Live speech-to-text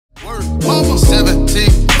mama. 17,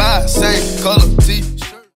 5, same color t-shirt.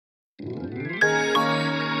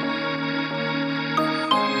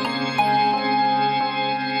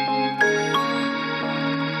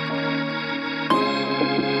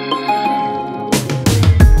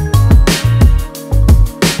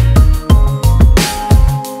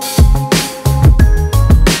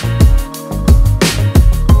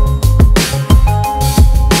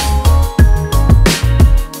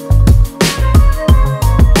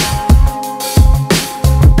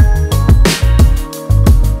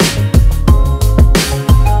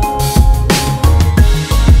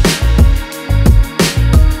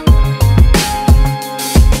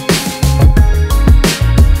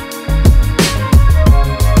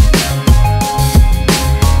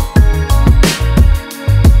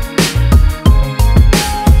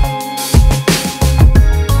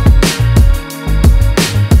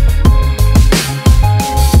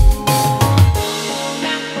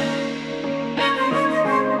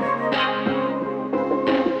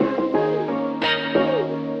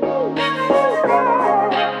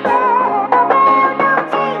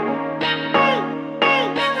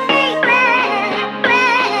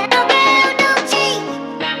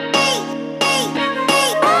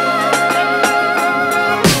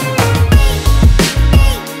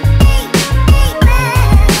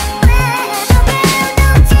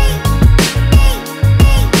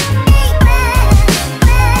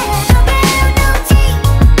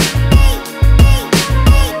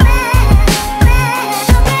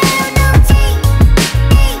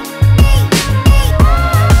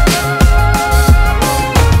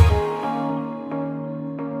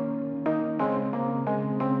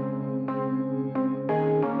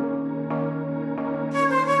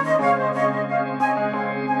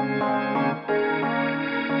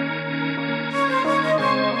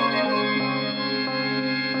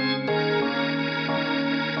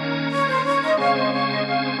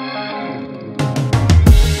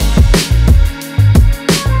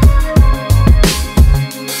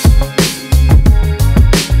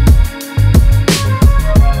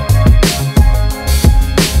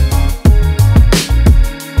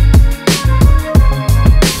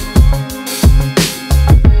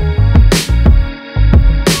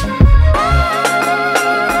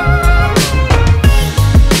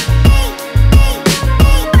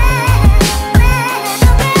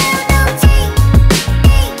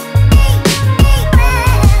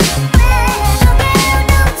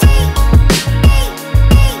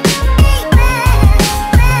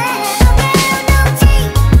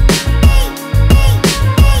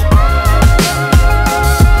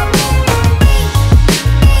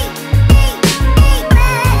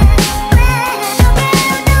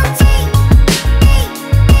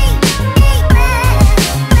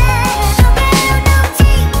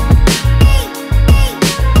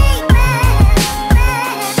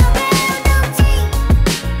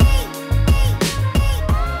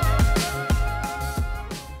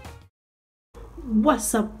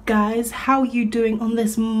 What's up guys, how are you doing on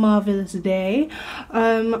this marvelous day?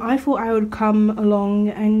 I thought I would come along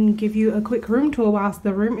and give you a quick room tour whilst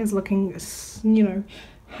the room is looking, you know,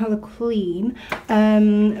 hella clean.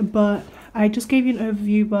 But I just gave you an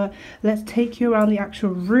overview, but let's take you around the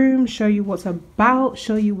actual room, show you what's about,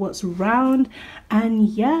 show you what's around, and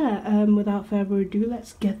yeah, without further ado,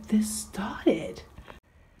 let's get this started.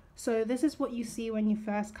 So this is what you see when you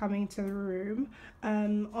first come into the room.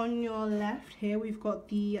 On your left here, we've got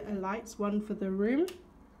the lights, one for the room.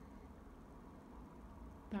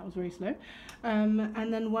 That was very slow.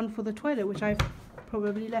 And then one for the toilet, which I've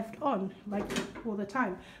probably left on like all the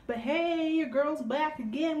time. But hey, your girl's back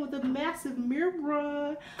again with a massive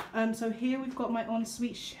mirror. So here we've got my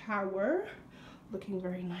ensuite shower, looking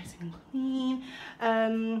very nice and clean.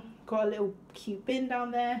 Got a little cute bin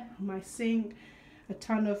down there, my sink, a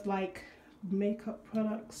ton of like makeup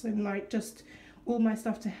products and like just all my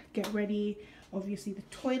stuff to get ready, obviously the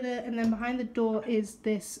toilet, and then behind the door is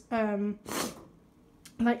this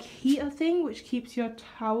like heater thing which keeps your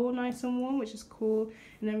towel nice and warm, which is cool.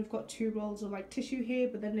 And then we've got 2 rolls of like tissue here,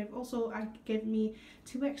 but then they've also given me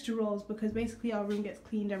 2 extra rolls because basically our room gets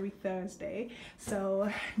cleaned every Thursday. So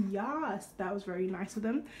yes, that was very nice of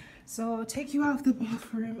them. So I'll take you out of the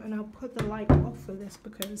bathroom and I'll put the light off for this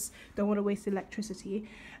because I don't want to waste electricity.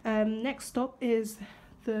 Next stop is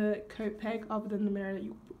the coat peg, other than the mirror that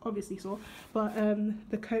you obviously saw, but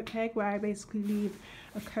the coat peg where I basically leave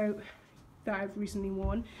a coat that I've recently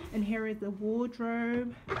worn. And here is the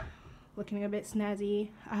wardrobe, looking a bit snazzy.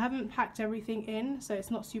 I haven't packed everything in, so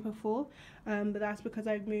it's not super full, but that's because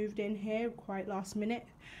I've moved in here quite last minute,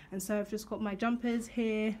 and so I've just got my jumpers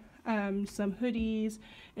here, some hoodies,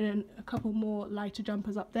 and then a couple more lighter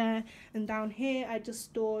jumpers up there. And down here I just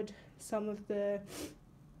stored some of the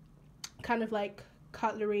kind of like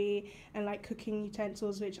cutlery and like cooking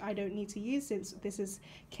utensils which I don't need to use since this is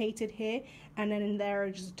catered here. And then in there are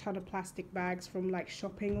just a ton of plastic bags from like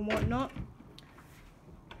shopping and whatnot.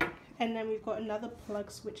 And then we've got another plug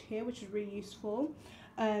switch here, which is really useful,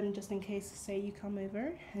 just in case, say, you come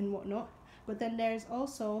over and whatnot. But then there's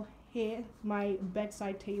also here my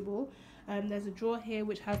bedside table. There's a drawer here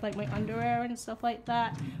which has like my underwear and stuff like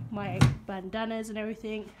that, my bandanas and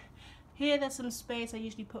everything. Here there's some space. I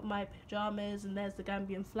usually put my pajamas, and there's the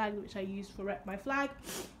Gambian flag which I use for rep my flag.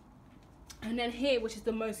 And then here, which is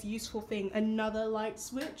the most useful thing, another light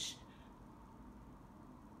switch.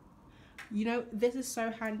 You know, this is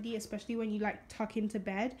so handy, especially when you like tuck into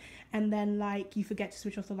bed and then like you forget to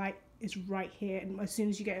switch off the light. It's right here, and as soon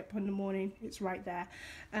as you get up in the morning, it's right there.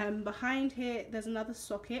 Behind here there's another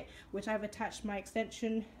socket which I've attached my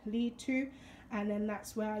extension lead to, and then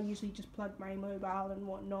that's where I usually just plug my mobile and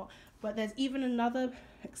whatnot. But there's even another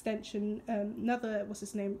extension, another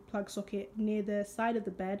plug socket near the side of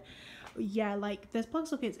the bed. Yeah, like there's plug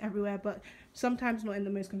sockets everywhere, but sometimes not in the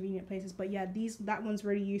most convenient places. But yeah, that one's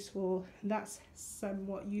really useful. That's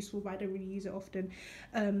somewhat useful, but I don't really use it often.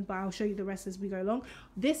 But I'll show you the rest as we go along.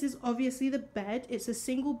 This is obviously the bed. It's a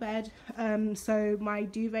single bed, so my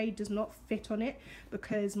duvet does not fit on it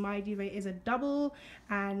because my duvet is a double.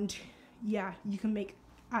 And yeah, you can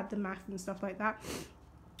add the math and stuff like that,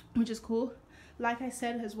 which is cool. Like I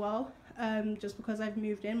said as well, just because I've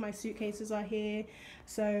moved in, my suitcases are here,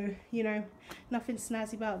 so you know, nothing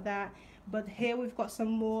snazzy about that. But here we've got some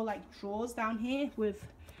more like drawers down here.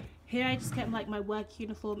 Here I just kept like my work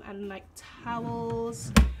uniform and like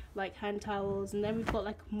towels, like hand towels, and then we've got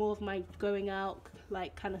like more of my going out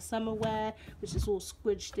like kind of summer wear, which is all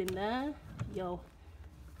squidged in there.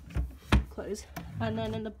 Clothes. And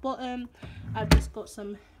then in the bottom I've just got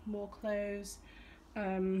some more clothes,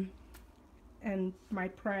 and my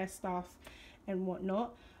prayer stuff and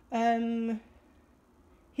whatnot.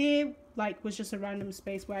 Here like was just a random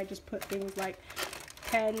space where I just put things like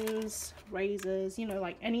pens, razors, you know,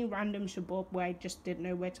 like any random shabob where I just didn't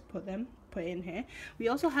know where to put in here. We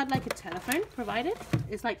also had like a telephone provided.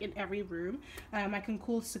 It's like in every room. I can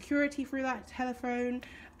call security through that telephone,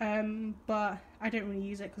 but I don't really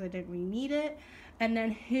use it because I don't really need it. And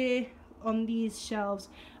then here on these shelves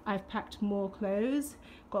I've packed more clothes.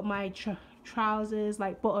 Got my trousers,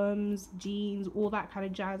 like bottoms, jeans, all that kind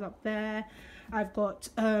of jazz up there. I've got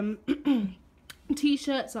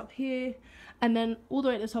t-shirts up here, and then all the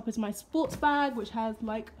way at the top is my sports bag, which has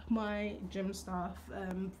like my gym stuff,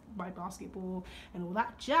 my basketball and all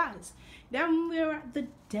that jazz. Then we're at the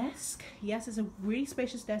desk. Yes, it's a really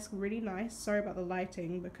spacious desk, really nice. Sorry about the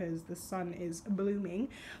lighting because the sun is blooming,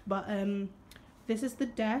 but this is the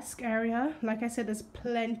desk area. Like I said, there's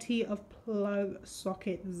plenty of plug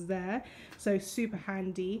sockets there, so super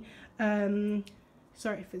handy.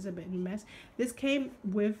 Sorry if it's a bit of a mess. This came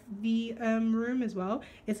with the room as well.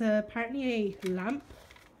 It's apparently a lamp,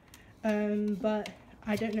 but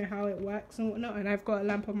I don't know how it works and whatnot, and I've got a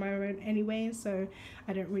lamp on my own anyway, so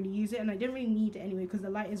I don't really use it, and I don't really need it anyway because the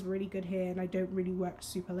light is really good here and I don't really work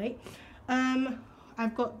super late.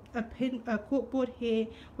 I've got a corkboard here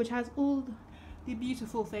which has all the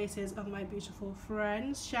beautiful faces of my beautiful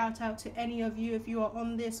friends. Shout out to any of you. If you are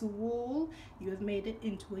on this wall, you have made it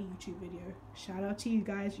into a YouTube video. Shout out to you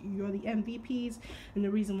guys. You're the MVPs and the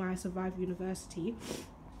reason why I survived university.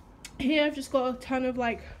 Here I've just got a ton of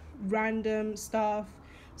like random stuff.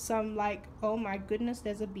 Some like, oh my goodness,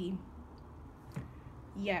 there's a bee.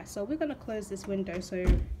 Yeah, so we're gonna close this window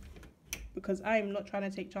because I am not trying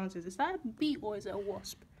to take chances. Is that a bee or is it a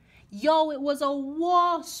wasp? Yo, it was a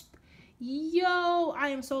wasp. Yo, I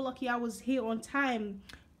am so lucky I was here on time.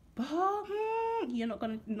 But you're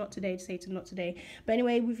not today, Satan, not today. But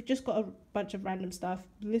anyway, we've just got a bunch of random stuff.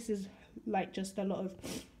 This is like just a lot of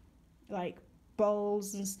like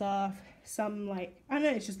bowls and stuff. Some like, I don't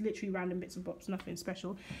know, it's just literally random bits and bobs, nothing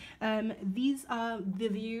special. These are the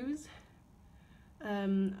views.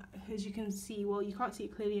 As you can see, well, you can't see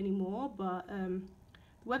it clearly anymore, but the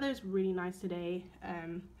weather is really nice today.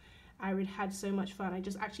 I had so much fun. I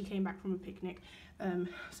just actually came back from a picnic,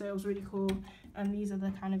 so it was really cool. And these are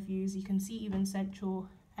the kind of views. You can see even central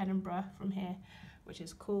Edinburgh from here, which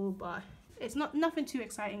is cool, but it's nothing too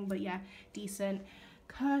exciting, but yeah, decent.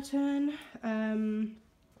 Curtain.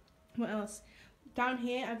 What else? Down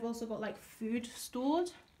here I've also got like food stored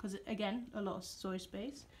because again, a lot of storage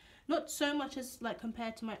space. not so much as like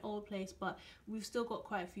compared to my old place, but we've still got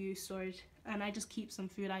quite a few storage, and I just keep some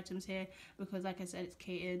food items here because like I said, it's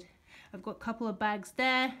catered. I've got a couple of bags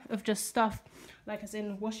there of just stuff like as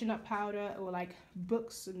in washing up powder or like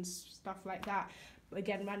books and stuff like that. But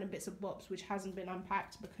again, random bits of bobs which hasn't been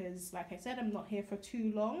unpacked because like I said, I'm not here for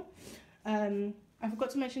too long. I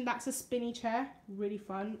forgot to mention that's a spinny chair, really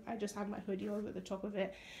fun. I just have my hoodie over the top of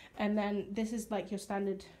it, and then this is like your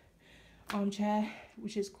standard armchair,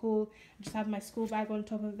 which is cool. I just have my school bag on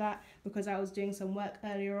top of that because I was doing some work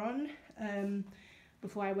earlier on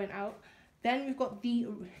before I went out. Then we've got the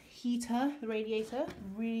heater, the radiator,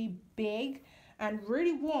 really big and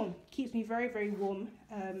really warm. Keeps me very, very warm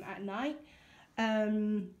at night.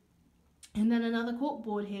 And then another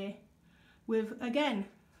corkboard here with, again,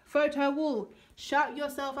 photo wall. Shout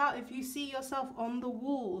yourself out if you see yourself on the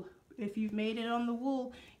wall. If you've made it on the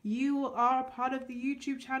wall, you are a part of the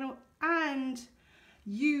YouTube channel and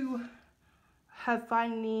you have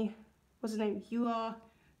finally, what's his name? You are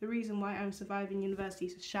the reason why I'm surviving university,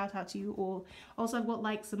 so shout out to you all. Also, I've got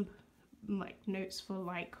like some like notes for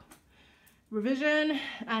like revision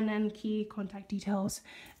and then key contact details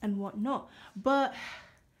and whatnot. But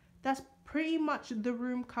that's pretty much the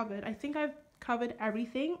room covered. I think I've covered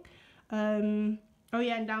everything. Oh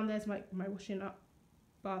yeah, and down there's my washing up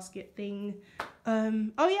basket thing.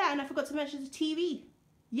 Oh yeah, and I forgot to mention the TV.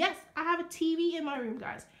 Yes, I have a TV in my room,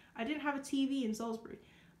 guys. I didn't have a TV in Salisbury,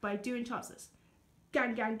 but I do in Chancellors.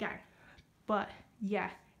 Gang, gang, gang. But yeah,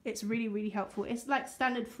 it's really, really helpful. It's like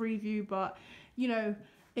standard Freeview, but you know,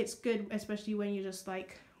 it's good, especially when you just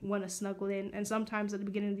like want to snuggle in. And sometimes at the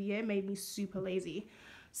beginning of the year, it made me super lazy.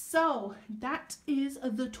 So that is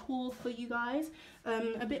the tour for you guys.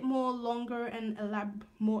 A bit more longer and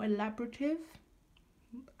more elaborative,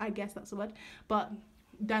 I guess that's the word, but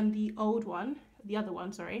than the old one, the other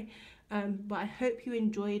one, sorry. But I hope you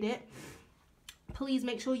enjoyed it. Please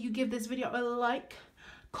make sure you give this video a like,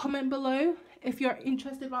 comment below if you're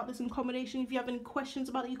interested about this accommodation. If you have any questions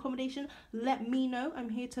about the accommodation, let me know. I'm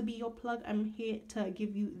here to be your plug. I'm here to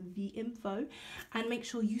give you the info. And make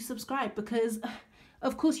sure you subscribe because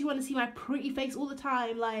of course you want to see my pretty face all the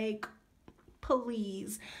time. Like,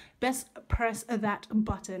 please, best press that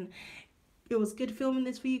button. It was good filming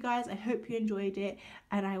this for you guys. I hope you enjoyed it,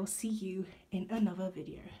 and I will see you in another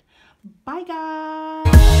video. Bye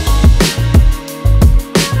guys.